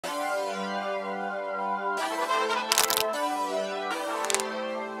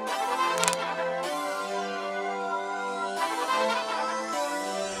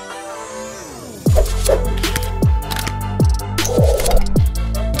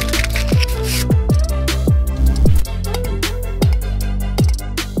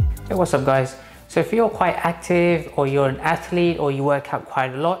What's up guys? So if you're quite active, or you're an athlete, or you work out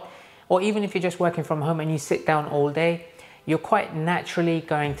quite a lot, or even if you're just working from home and you sit down all day, you're quite naturally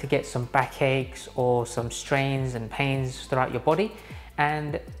going to get some backaches or some strains and pains throughout your body.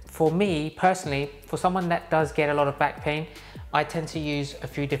 And for me personally, for someone that does get a lot of back pain, I tend to use a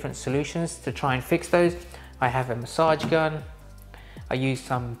few different solutions to try and fix those. I have a massage gun, I use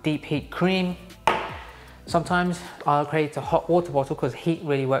some deep heat cream. Sometimes I'll create a hot water bottle because heat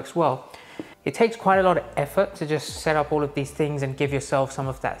really works well. It takes quite a lot of effort to just set up all of these things and give yourself some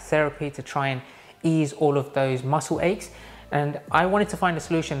of that therapy to try and ease all of those muscle aches. And I wanted to find a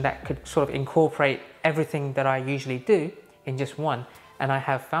solution that could sort of incorporate everything that I usually do in just one, and I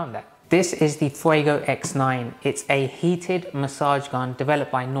have found that. This is the Fuego X9. It's a heated massage gun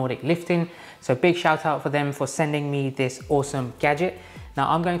developed by Nordic Lifting. So big shout out for them for sending me this awesome gadget. Now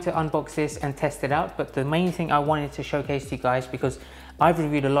I'm going to unbox this and test it out, but the main thing I wanted to showcase to you guys, because I've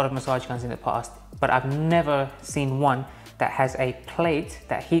reviewed a lot of massage guns in the past, but I've never seen one that has a plate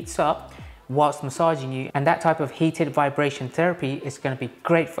that heats up whilst massaging you, and that type of heated vibration therapy is going to be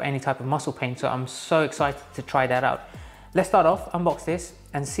great for any type of muscle pain. So I'm so excited to try that out. Let's start off, unbox this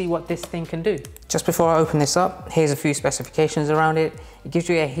and see what this thing can do. Just before I open this up, here's a few specifications around it. It gives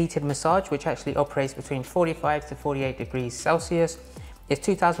you a heated massage, which actually operates between 45 to 48 degrees Celsius. It's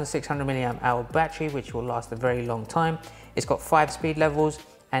 2,600 milliamp hour battery, which will last a very long time. It's got 5 speed levels,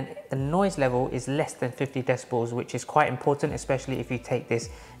 and the noise level is less than 50 decibels, which is quite important, especially if you take this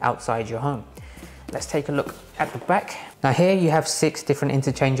outside your home. Let's take a look at the back. Now here you have 6 different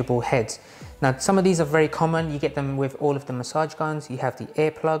interchangeable heads. Now some of these are very common. You get them with all of the massage guns. You have the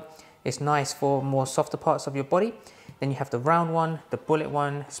air plug. It's nice for more softer parts of your body. Then you have the round one, the bullet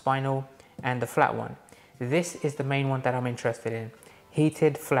one, spinal, and the flat one. This is the main one that I'm interested in.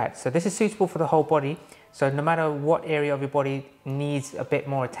 Heated flat. So this is suitable for the whole body. So no matter what area of your body needs a bit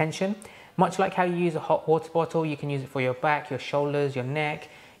more attention, much like how you use a hot water bottle, you can use it for your back, your shoulders, your neck,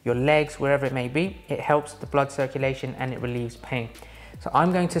 your legs, wherever it may be. It helps the blood circulation and it relieves pain. So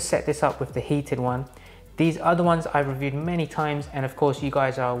I'm going to set this up with the heated one. These other ones I've reviewed many times, and of course you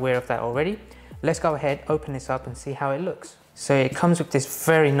guys are aware of that already. Let's go ahead, open this up and see how it looks. So it comes with this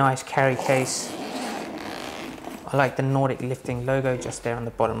very nice carry case. I like the Nordic Lifting logo just there on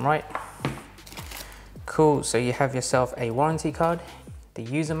the bottom right. Cool, so you have yourself a warranty card, the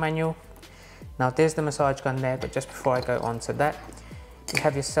user manual. Now there's the massage gun there, but just before I go on to that, you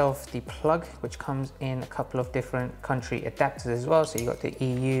have yourself the plug, which comes in a couple of different country adapters as well. So you got the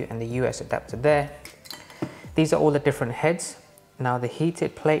EU and the US adapter there. These are all the different heads. Now the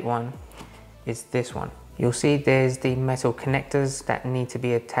heated plate one is this one. You'll see there's the metal connectors that need to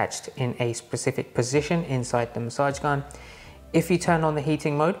be attached in a specific position inside the massage gun. If you turn on the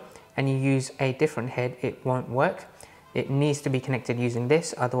heating mode and you use a different head, it won't work. It needs to be connected using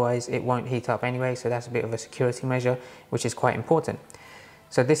this, otherwise it won't heat up anyway. So that's a bit of a security measure, which is quite important.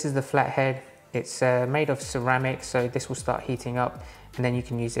 So this is the flat head. It's made of ceramic, so this will start heating up, and then you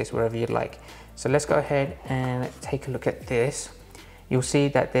can use this wherever you'd like. So let's go ahead and take a look at this. You'll see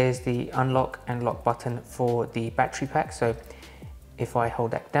that there's the unlock and lock button for the battery pack. So if I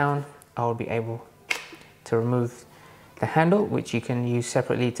hold that down, I'll be able to remove the handle, which you can use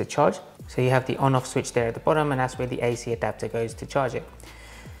separately to charge. So you have the on-off switch there at the bottom, and that's where the AC adapter goes to charge it.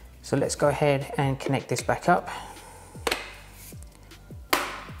 So let's go ahead and connect this back up.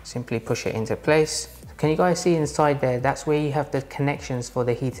 Simply push it into place. Can you guys see inside there? That's where you have the connections for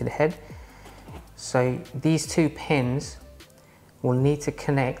the heated head. So these 2 pins will need to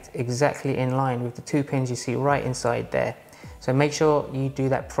connect exactly in line with the 2 pins you see right inside there. So make sure you do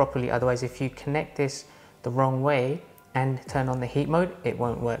that properly, otherwise if you connect this the wrong way and turn on the heat mode, it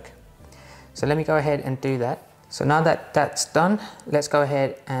won't work. So let me go ahead and do that. So now that that's done, let's go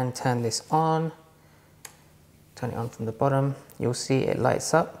ahead and turn this on. Turn it on from the bottom. You'll see it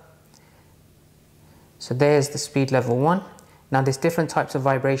lights up. So there's the speed level 1. Now there's different types of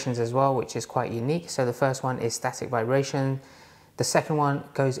vibrations as well, which is quite unique. So the first one is static vibration. The second one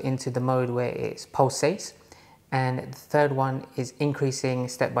goes into the mode where it pulsates. And the third one is increasing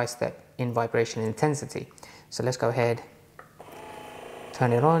step by step in vibration intensity. So let's go ahead,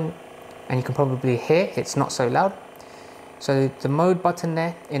 turn it on, and you can probably hear it's not so loud. So the mode button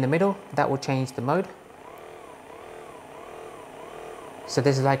there in the middle, that will change the mode. So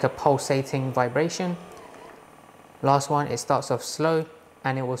this is like a pulsating vibration. Last one, it starts off slow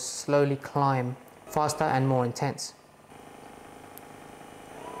and it will slowly climb faster and more intense.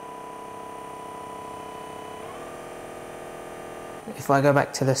 If I go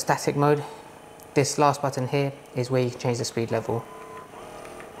back to the static mode, this last button here is where you can change the speed level.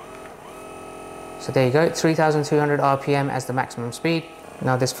 So there you go, 3,200 RPM as the maximum speed.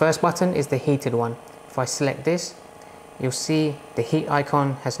 Now this first button is the heated one. If I select this, you'll see the heat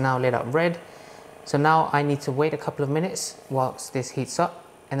icon has now lit up red. So now I need to wait a couple of minutes whilst this heats up,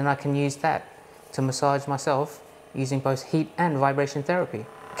 and then I can use that to massage myself using both heat and vibration therapy.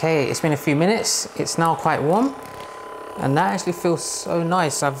 Okay, it's been a few minutes. It's now quite warm, and that actually feels so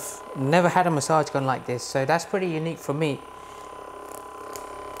nice. I've never had a massage gun like this, so that's pretty unique for me.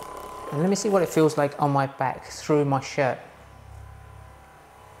 And let me see what it feels like on my back through my shirt.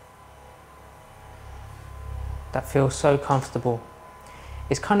 That feels so comfortable.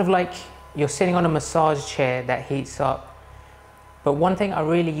 It's kind of like you're sitting on a massage chair that heats up. But one thing I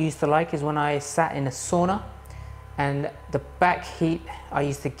really used to like is when I sat in a sauna, and the back heat I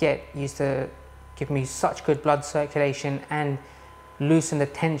used to get used to give me such good blood circulation and loosen the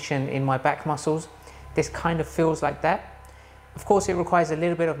tension in my back muscles. This kind of feels like that. Of course, it requires a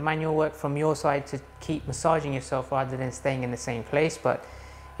little bit of manual work from your side to keep massaging yourself rather than staying in the same place. But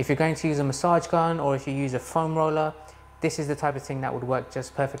if you're going to use a massage gun, or if you use a foam roller, this is the type of thing that would work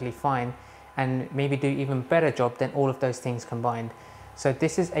just perfectly fine and maybe do even better job than all of those things combined. So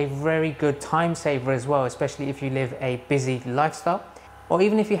this is a very good time saver as well, especially if you live a busy lifestyle, or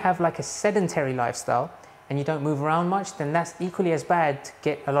even if you have like a sedentary lifestyle and you don't move around much, then that's equally as bad to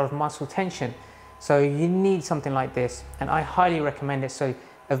get a lot of muscle tension. So you need something like this, and I highly recommend it. So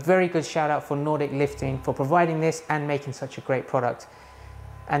a very good shout out for Nordic Lifting for providing this and making such a great product.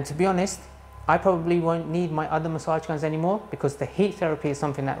 And to be honest, I probably won't need my other massage guns anymore, because the heat therapy is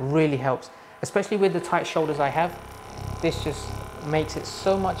something that really helps, especially with the tight shoulders I have. This just makes it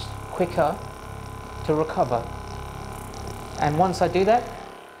so much quicker to recover. And once I do that,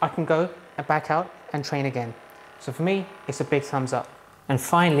 I can go back out and train again. So for me, it's a big thumbs up. And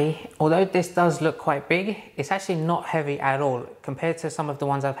finally, although this does look quite big, it's actually not heavy at all. Compared to some of the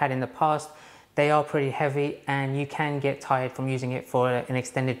ones I've had in the past, they are pretty heavy and you can get tired from using it for an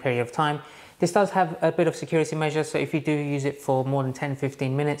extended period of time. This does have a bit of security measures, so if you do use it for more than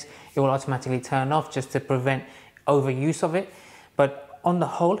 10-15 minutes, it will automatically turn off just to prevent overuse of it. But on the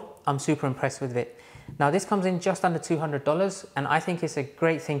whole, I'm super impressed with it. Now this comes in just under $200, and I think it's a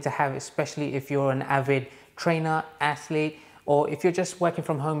great thing to have, especially if you're an avid trainer, athlete, or if you're just working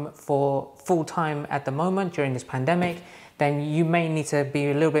from home for full time at the moment during this pandemic, then you may need to be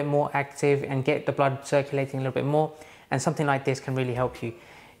a little bit more active and get the blood circulating a little bit more, and something like this can really help you.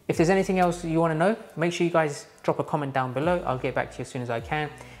 If there's anything else you want to know, make sure you guys drop a comment down below. I'll get back to you as soon as I can.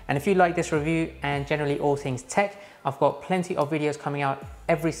 And if you like this review and generally all things tech, I've got plenty of videos coming out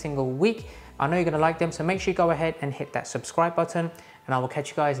every single week. I know you're going to like them, so make sure you go ahead and hit that subscribe button, and I will catch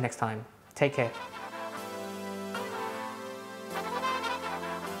you guys next time. Take care.